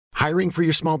Hiring for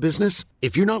your small business?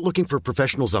 If you're not looking for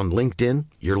professionals on LinkedIn,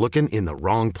 you're looking in the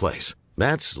wrong place.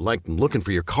 That's like looking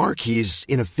for your car keys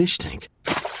in a fish tank.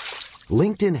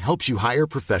 LinkedIn helps you hire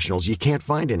professionals you can't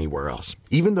find anywhere else,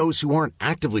 even those who aren't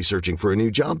actively searching for a new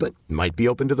job but might be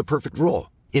open to the perfect role.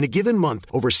 In a given month,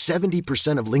 over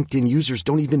 70% of LinkedIn users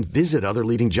don't even visit other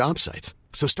leading job sites.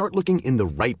 So start looking in the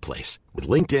right place. With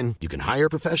LinkedIn, you can hire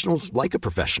professionals like a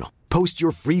professional. Post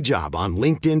your free job on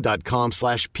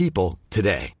linkedin.com/people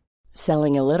today.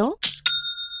 Selling a little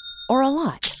or a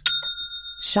lot?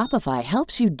 Shopify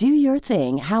helps you do your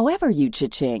thing however you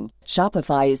cha-ching.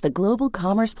 Shopify is the global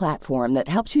commerce platform that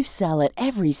helps you sell at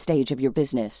every stage of your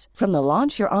business. From the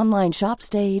launch your online shop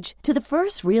stage to the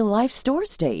first real-life store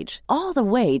stage, all the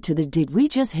way to the did we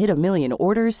just hit a million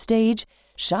orders stage.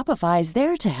 Shopify is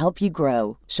there to help you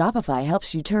grow. Shopify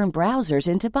helps you turn browsers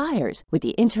into buyers with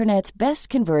the internet's best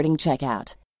converting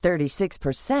checkout.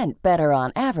 36% better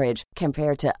on average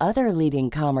compared to other leading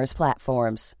commerce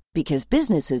platforms. Because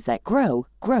businesses that grow,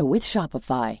 grow with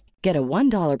Shopify. Get a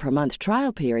 $1 per month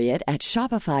trial period at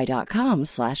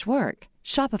shopify.com/work.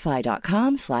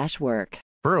 Shopify.com/work.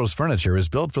 Burrow's furniture is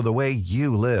built for the way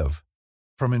you live.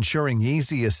 From ensuring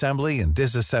easy assembly and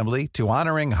disassembly to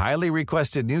honoring highly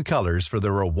requested new colors for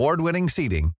their award-winning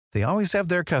seating, they always have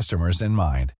their customers in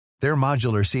mind. Their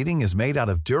modular seating is made out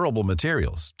of durable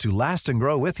materials to last and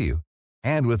grow with you.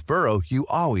 And with Burrow, you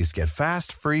always get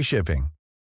fast, free shipping.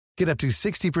 Get up to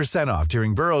 60% off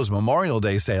during Burrow's Memorial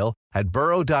Day sale at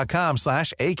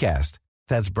burrow.com/ACAST.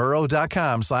 That's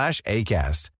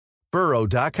burrow.com/ACAST.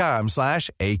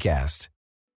 burrow.com/ACAST.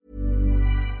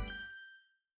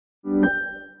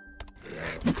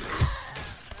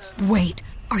 Wait,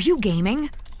 are you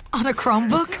gaming? On a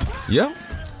Chromebook? Yep.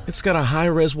 It's got a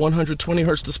high-res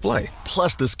 120Hz display,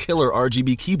 plus this killer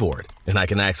RGB keyboard. And I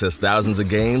can access thousands of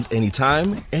games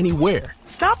anytime, anywhere.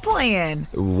 Stop playing.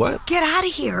 What? Get out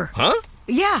of here. Huh?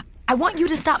 Yeah, I want you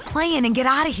to stop playing and get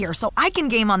out of here so I can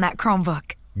game on that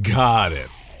Chromebook. Got it.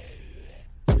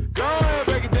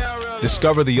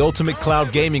 Discover the ultimate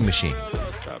cloud gaming machine.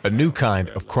 A new kind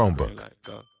of Chromebook.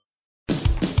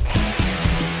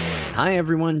 Hi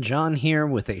everyone, John here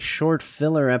with a short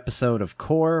filler episode of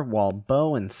Core while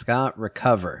Bo and Scott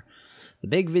recover. The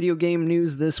big video game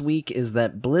news this week is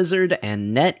that Blizzard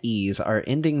and NetEase are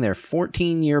ending their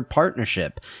 14-year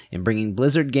partnership in bringing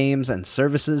Blizzard games and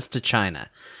services to China.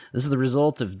 This is the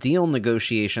result of deal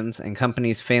negotiations and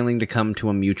companies failing to come to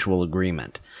a mutual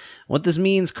agreement. What this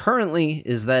means currently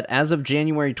is that as of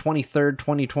January 23rd,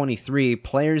 2023,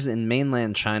 players in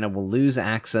mainland China will lose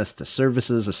access to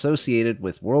services associated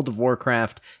with World of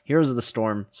Warcraft, Heroes of the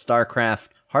Storm, StarCraft,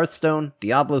 Hearthstone,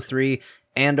 Diablo 3,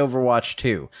 and Overwatch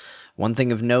 2. One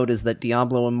thing of note is that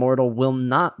Diablo Immortal will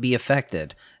not be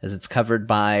affected, as it's covered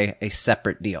by a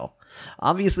separate deal.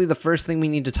 Obviously, the first thing we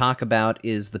need to talk about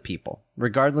is the people.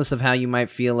 Regardless of how you might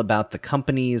feel about the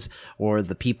companies or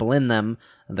the people in them,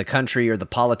 the country or the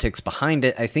politics behind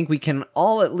it, I think we can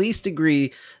all at least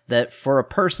agree that for a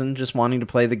person just wanting to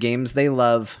play the games they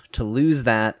love, to lose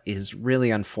that is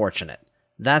really unfortunate.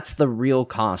 That's the real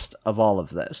cost of all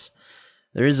of this.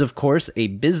 There is, of course, a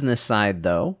business side,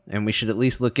 though, and we should at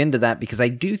least look into that because I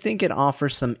do think it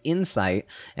offers some insight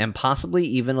and possibly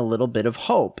even a little bit of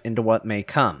hope into what may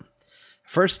come.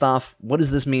 First off, what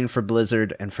does this mean for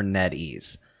Blizzard and for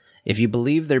NetEase? If you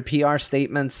believe their PR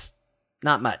statements,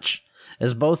 not much,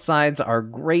 as both sides are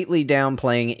greatly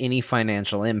downplaying any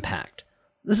financial impact.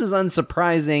 This is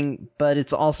unsurprising, but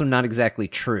it's also not exactly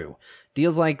true.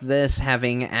 Deals like this,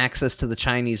 having access to the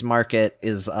Chinese market,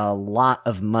 is a lot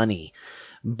of money.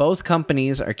 Both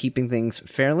companies are keeping things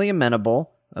fairly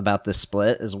amenable about this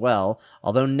split as well,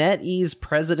 although NetEase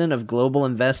president of global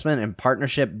investment and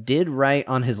partnership did write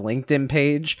on his LinkedIn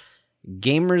page,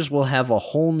 gamers will have a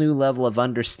whole new level of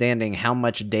understanding how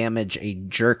much damage a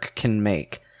jerk can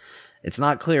make. It's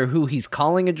not clear who he's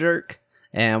calling a jerk,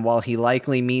 and while he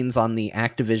likely means on the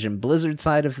Activision Blizzard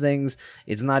side of things,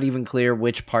 it's not even clear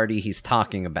which party he's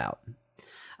talking about.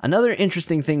 Another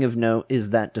interesting thing of note is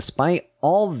that despite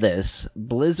all this,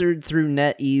 Blizzard through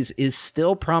NetEase is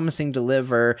still promising to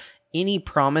deliver any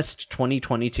promised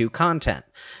 2022 content.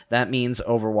 That means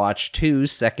Overwatch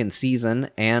 2's second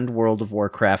season and World of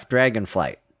Warcraft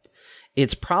Dragonflight.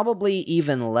 It's probably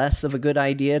even less of a good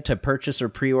idea to purchase or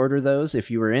pre-order those if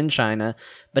you are in China,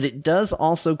 but it does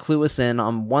also clue us in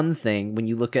on one thing when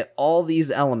you look at all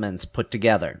these elements put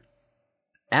together.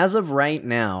 As of right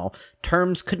now,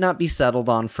 terms could not be settled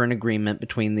on for an agreement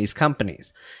between these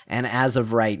companies. And as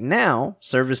of right now,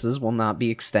 services will not be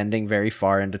extending very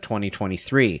far into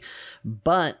 2023.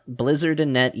 But Blizzard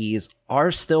and NetEase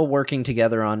are still working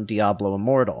together on Diablo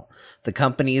Immortal. The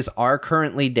companies are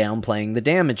currently downplaying the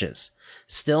damages,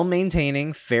 still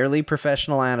maintaining fairly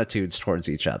professional attitudes towards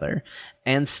each other,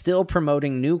 and still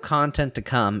promoting new content to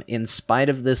come in spite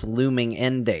of this looming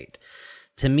end date.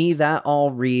 To me, that all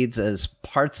reads as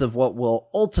parts of what will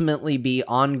ultimately be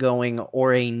ongoing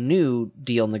or a new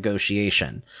deal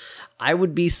negotiation. I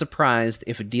would be surprised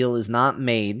if a deal is not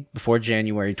made before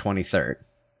January 23rd.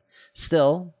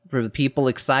 Still, for the people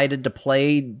excited to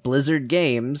play Blizzard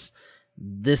games,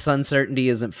 this uncertainty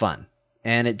isn't fun,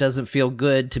 and it doesn't feel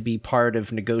good to be part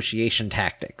of negotiation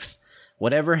tactics.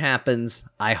 Whatever happens,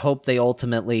 I hope they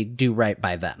ultimately do right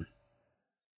by them.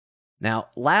 Now,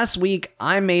 last week,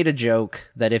 I made a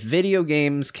joke that if video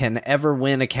games can ever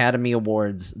win Academy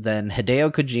Awards, then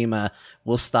Hideo Kojima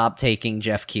will stop taking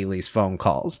Jeff Keighley's phone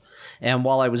calls. And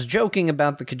while I was joking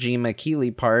about the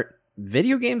Kojima-Keighley part,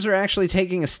 video games are actually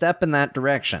taking a step in that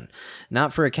direction.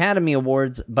 Not for Academy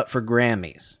Awards, but for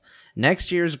Grammys.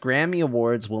 Next year's Grammy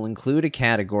Awards will include a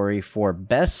category for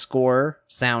Best Score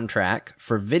Soundtrack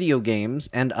for video games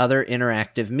and other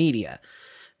interactive media.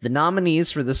 The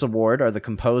nominees for this award are the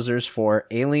composers for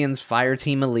Aliens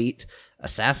Fireteam Elite,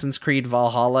 Assassin's Creed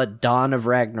Valhalla Dawn of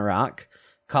Ragnarok,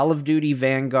 Call of Duty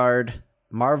Vanguard,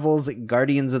 Marvel's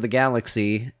Guardians of the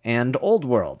Galaxy, and Old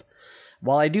World.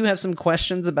 While I do have some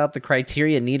questions about the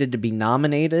criteria needed to be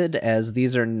nominated, as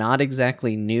these are not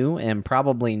exactly new and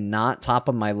probably not top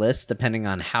of my list depending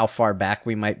on how far back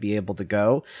we might be able to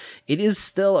go, it is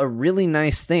still a really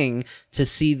nice thing to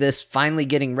see this finally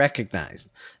getting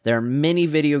recognized. There are many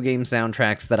video game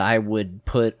soundtracks that I would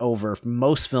put over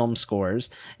most film scores,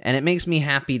 and it makes me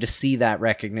happy to see that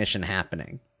recognition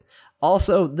happening.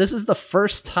 Also, this is the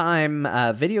first time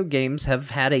video games have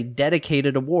had a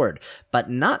dedicated award, but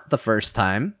not the first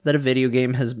time that a video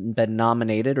game has been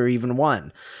nominated or even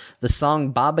won. The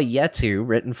song Baba Yetu,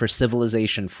 written for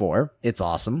Civilization 4, it's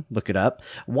awesome, look it up,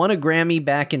 won a Grammy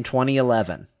back in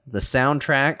 2011. The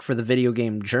soundtrack for the video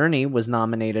game Journey was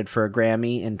nominated for a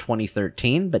Grammy in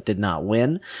 2013, but did not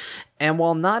win. And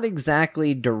while not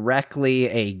exactly directly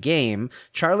a game,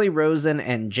 Charlie Rosen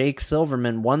and Jake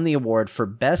Silverman won the award for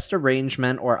Best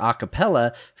Arrangement or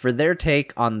Acapella for their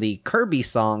take on the Kirby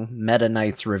song Meta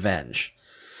Knight's Revenge.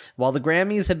 While the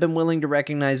Grammys have been willing to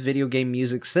recognize video game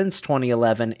music since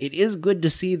 2011, it is good to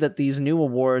see that these new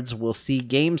awards will see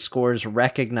game scores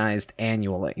recognized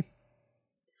annually.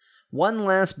 One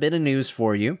last bit of news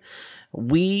for you.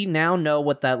 We now know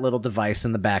what that little device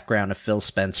in the background of Phil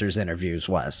Spencer's interviews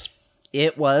was.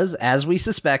 It was, as we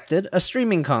suspected, a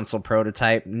streaming console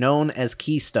prototype known as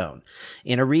Keystone.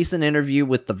 In a recent interview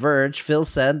with The Verge, Phil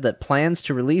said that plans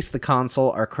to release the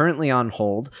console are currently on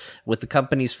hold, with the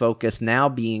company's focus now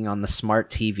being on the smart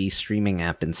TV streaming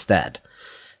app instead.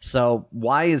 So,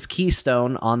 why is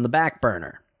Keystone on the back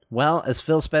burner? Well, as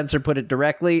Phil Spencer put it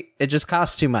directly, it just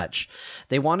costs too much.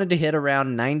 They wanted to hit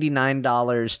around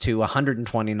 $99 to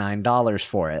 $129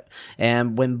 for it,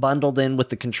 and when bundled in with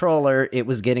the controller, it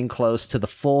was getting close to the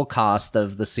full cost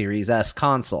of the Series S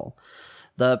console.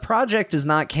 The project is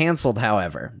not canceled,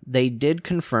 however. They did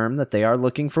confirm that they are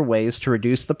looking for ways to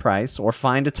reduce the price or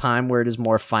find a time where it is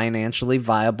more financially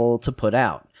viable to put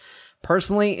out.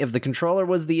 Personally, if the controller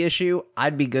was the issue,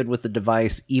 I'd be good with the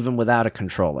device even without a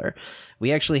controller.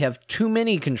 We actually have too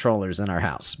many controllers in our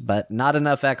house, but not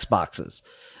enough Xboxes.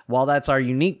 While that's our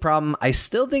unique problem, I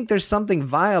still think there's something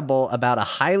viable about a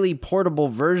highly portable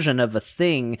version of a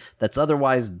thing that's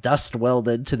otherwise dust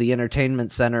welded to the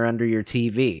entertainment center under your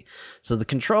TV. So the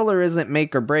controller isn't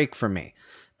make or break for me.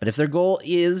 But if their goal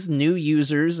is new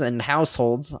users and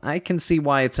households, I can see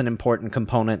why it's an important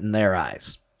component in their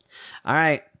eyes.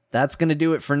 Alright. That's going to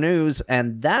do it for news,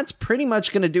 and that's pretty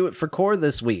much going to do it for Core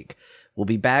this week. We'll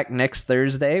be back next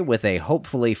Thursday with a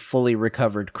hopefully fully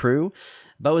recovered crew.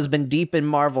 Bo has been deep in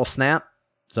Marvel Snap,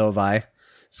 so have I.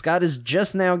 Scott is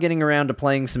just now getting around to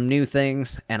playing some new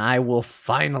things, and I will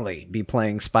finally be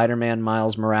playing Spider-Man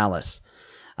Miles Morales.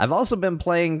 I've also been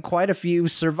playing quite a few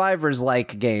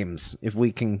Survivors-like games, if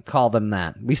we can call them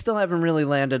that. We still haven't really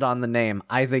landed on the name.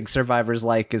 I think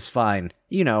Survivors-like is fine.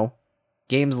 You know,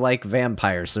 games like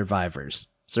Vampire Survivors.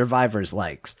 Survivors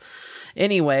likes.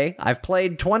 Anyway, I've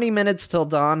played 20 Minutes Till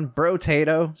Dawn,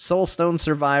 Brotato, Soulstone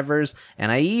Survivors, and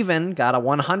I even got a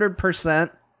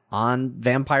 100% on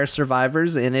Vampire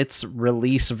Survivors in its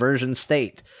release version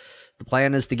state. The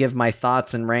plan is to give my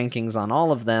thoughts and rankings on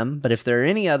all of them, but if there are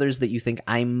any others that you think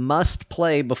I must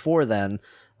play before then,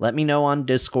 let me know on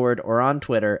Discord or on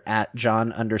Twitter at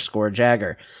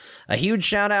Jon_Jagger. A huge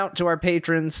shout out to our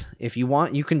patrons. If you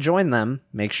want, you can join them.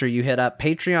 Make sure you hit up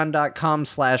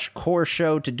patreon.com/core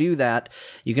show to do that.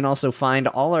 You can also find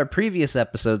all our previous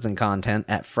episodes and content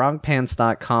at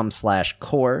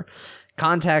frogpants.com/core.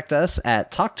 Contact us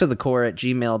at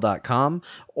talktothecore@gmail.com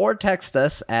or text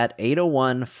us at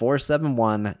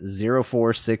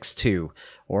 801-471-0462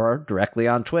 or directly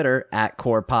on Twitter at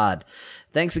CorePod.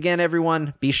 Thanks again,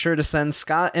 everyone. Be sure to send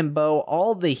Scott and Bo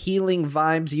all the healing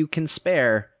vibes you can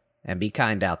spare, and be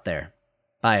kind out there.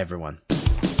 Bye, everyone.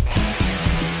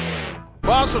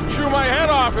 Boss will chew my head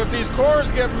off if these cores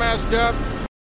get messed up.